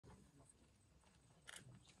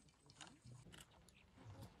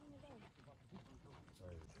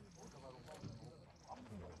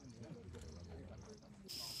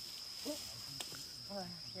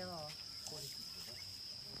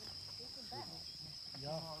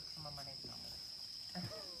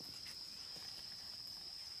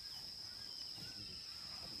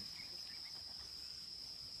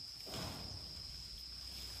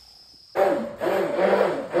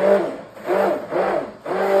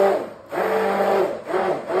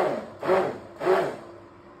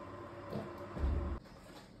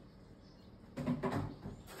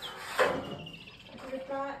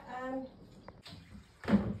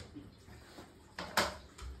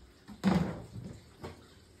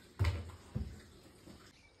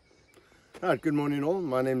Right, good morning all.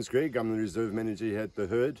 My name is Greg. I'm the Reserve Manager here at the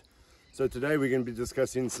herd. So today we're going to be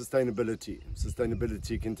discussing sustainability.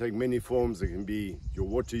 Sustainability can take many forms. It can be your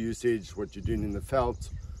water usage, what you're doing in the veld,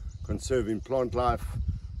 conserving plant life.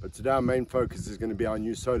 But today our main focus is going to be our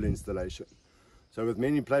new solar installation. So with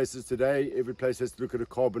many places today, every place has to look at a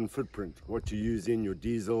carbon footprint, what you're using, your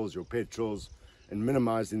diesels, your petrols, and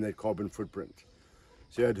minimizing that carbon footprint.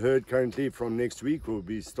 So at herd currently from next week, we'll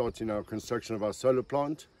be starting our construction of our solar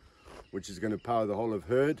plant, which is going to power the whole of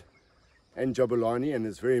herd and Jabulani, and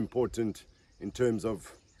it's very important in terms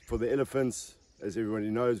of, for the elephants, as everybody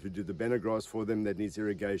knows, we do the banner grass for them that needs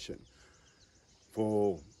irrigation.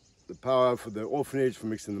 For the power for the orphanage, for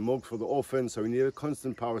mixing the milk for the orphans, so we need a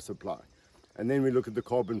constant power supply. And then we look at the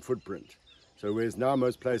carbon footprint. So whereas now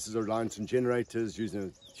most places are reliant on generators using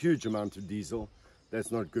a huge amount of diesel,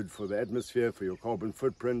 that's not good for the atmosphere, for your carbon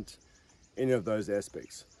footprint, any of those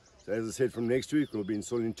aspects. So as I said, from next week we'll be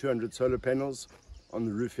installing 200 solar panels on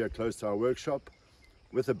the roof here close to our workshop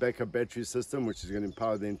with a backup battery system which is going to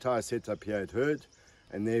power the entire setup here at herd,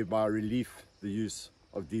 and thereby relieve the use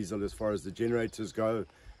of diesel as far as the generators go,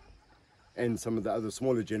 and some of the other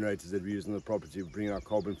smaller generators that we use on the property will bring our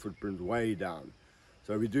carbon footprint way down.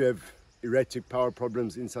 So we do have erratic power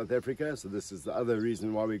problems in South Africa, so this is the other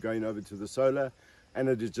reason why we're going over to the solar, and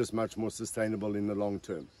it is just much more sustainable in the long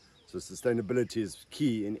term. So sustainability is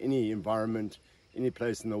key in any environment, any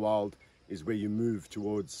place in the world is where you move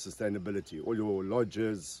towards sustainability. All your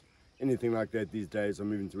lodges, anything like that these days are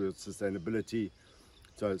moving towards sustainability.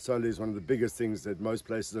 So solar is one of the biggest things that most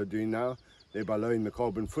places are doing now, thereby lowering the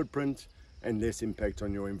carbon footprint and less impact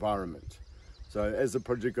on your environment. So as the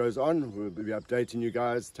project goes on, we'll be updating you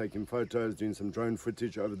guys, taking photos, doing some drone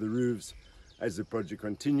footage over the roofs as the project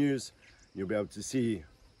continues. You'll be able to see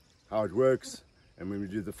how it works. And when we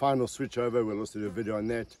do the final switch over, we'll also do a video on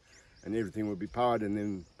that, and everything will be powered. And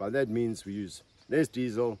then by that means we use less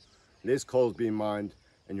diesel, less coals being mined,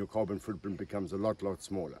 and your carbon footprint becomes a lot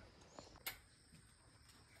smaller.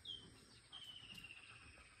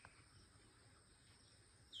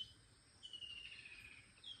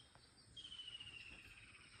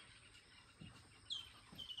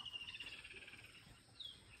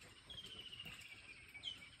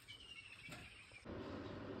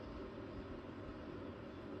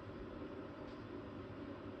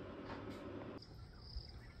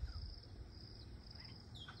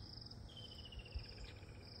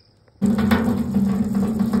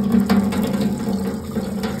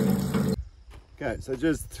 Okay, so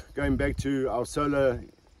just going back to our solar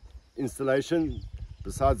installation,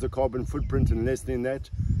 besides the carbon footprint and lessening that,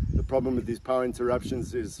 the problem with these power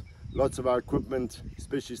interruptions is lots of our equipment,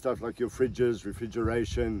 especially stuff like your fridges,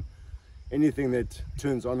 refrigeration, anything that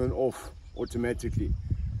turns on and off automatically,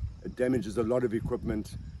 it damages a lot of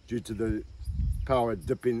equipment due to the power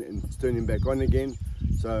dipping and turning back on again.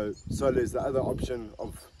 So solar is the other option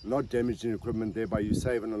of not damaging equipment, thereby you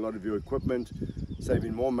save on a lot of your equipment,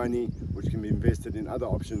 saving more money which can be invested in other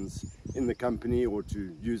options in the company or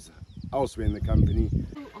to use elsewhere in the company.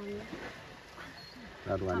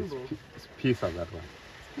 That one is Pisa, that one.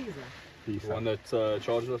 Pisa. Pisa. The one that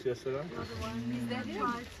charged us yesterday? The one is that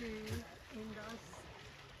try to end us.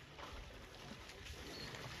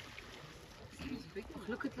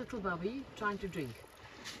 Look at little Bobby trying to drink.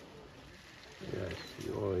 Yes,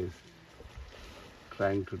 he always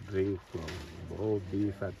trying to drink from both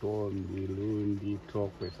beef at home, we loon, we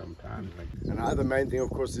talk with sometimes. And the other main thing of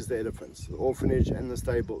course is the elephants, the orphanage and the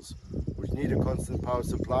stables, which need a constant power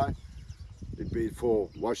supply. It'd be for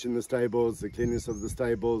washing the stables, the cleanliness of the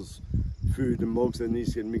stables, food and milk that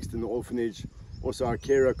needs to get mixed in the orphanage. Also our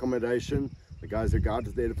care accommodation, the guys that guard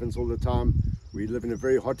the elephants all the time. We live in a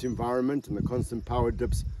very hot environment and the constant power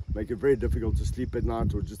dips make it very difficult to sleep at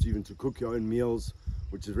night or just even to cook your own meals,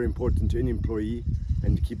 which is very important to any employee,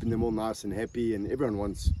 and keeping them all nice and happy, and everyone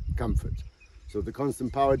wants comfort. So the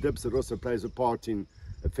constant power dips, it also plays a part in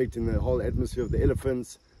affecting the whole atmosphere of the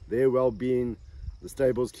elephants, their well-being, the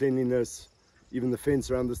stables cleanliness, even the fence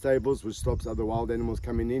around the stables, which stops other wild animals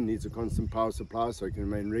coming in, needs a constant power supply so it can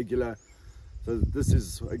remain regular. So this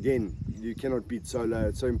is, again, you cannot beat solar.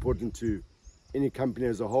 It's so important to any company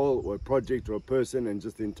as a whole, or a project or a person, and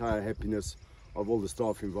just the entire happiness of all the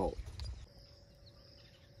staff involved.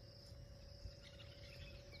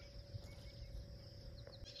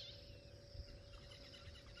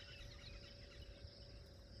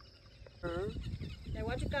 They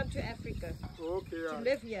want to come to Africa. Okay, to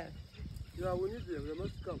live here. Yeah, we need them. They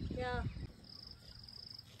must come. Yeah.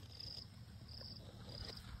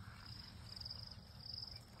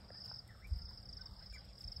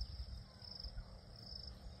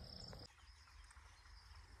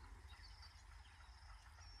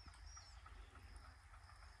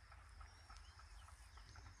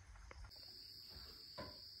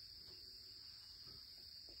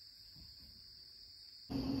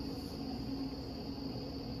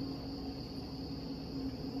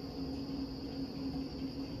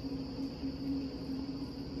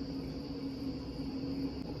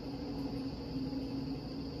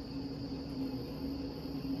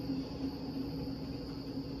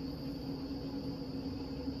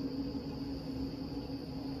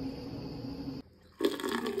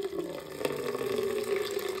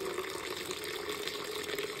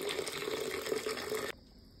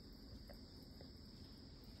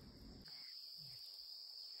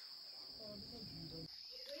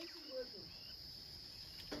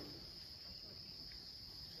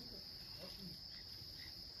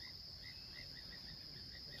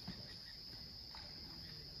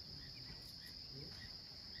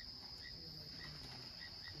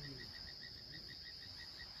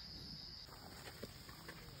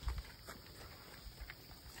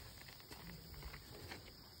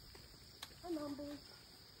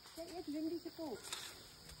 Kijk, eet Lindy se kop.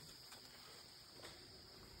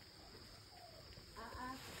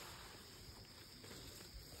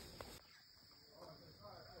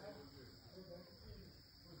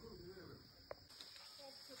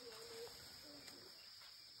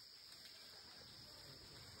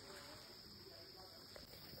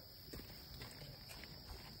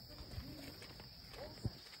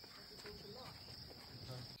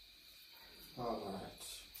 All right,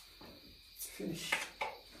 it's finished.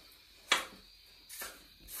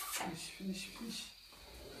 Finish.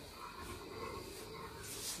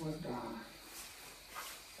 Well done.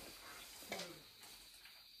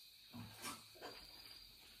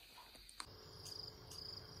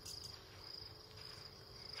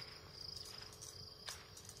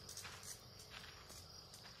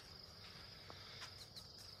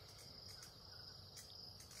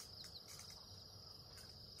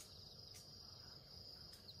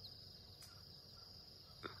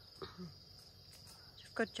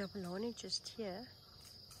 Got Jabulani just here,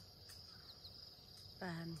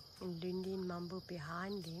 and Lindy and Mambo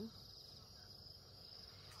behind him.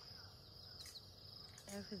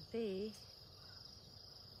 Over there,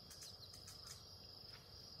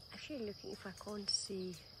 actually looking if I can't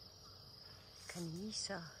see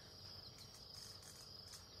Kanisa.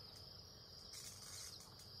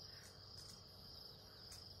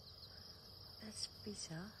 That's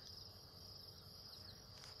Pisa.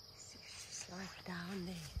 Like down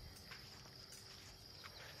there.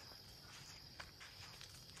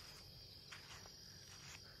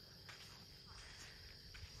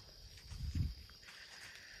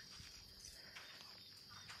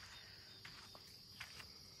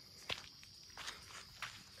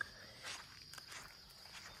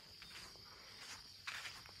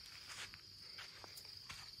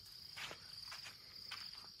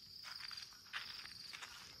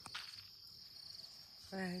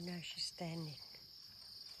 Oh no, she's standing.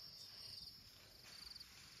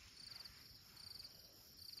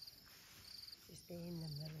 She's there in the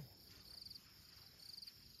middle.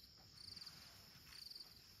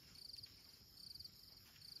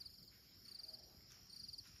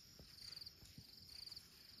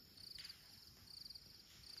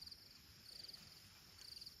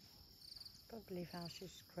 I can't believe how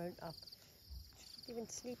she's grown up. She's not even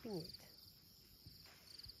sleeping yet.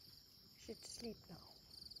 She should sleep now.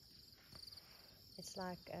 It's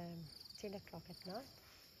like 10 o'clock at night.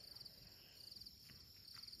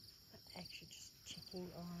 I'm actually just checking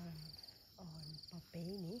on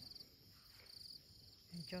Bobeni.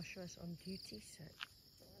 And Joshua's on duty, so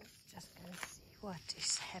just going to see what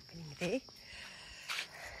is happening there.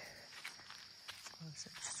 So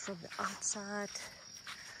just from the outside,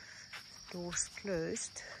 the door's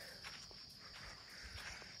closed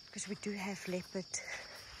because we do have leopard.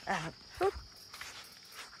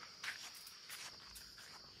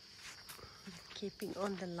 Keeping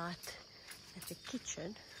on the light at the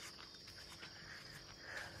kitchen.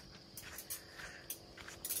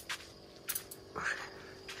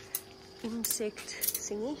 Insect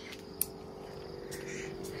thingy.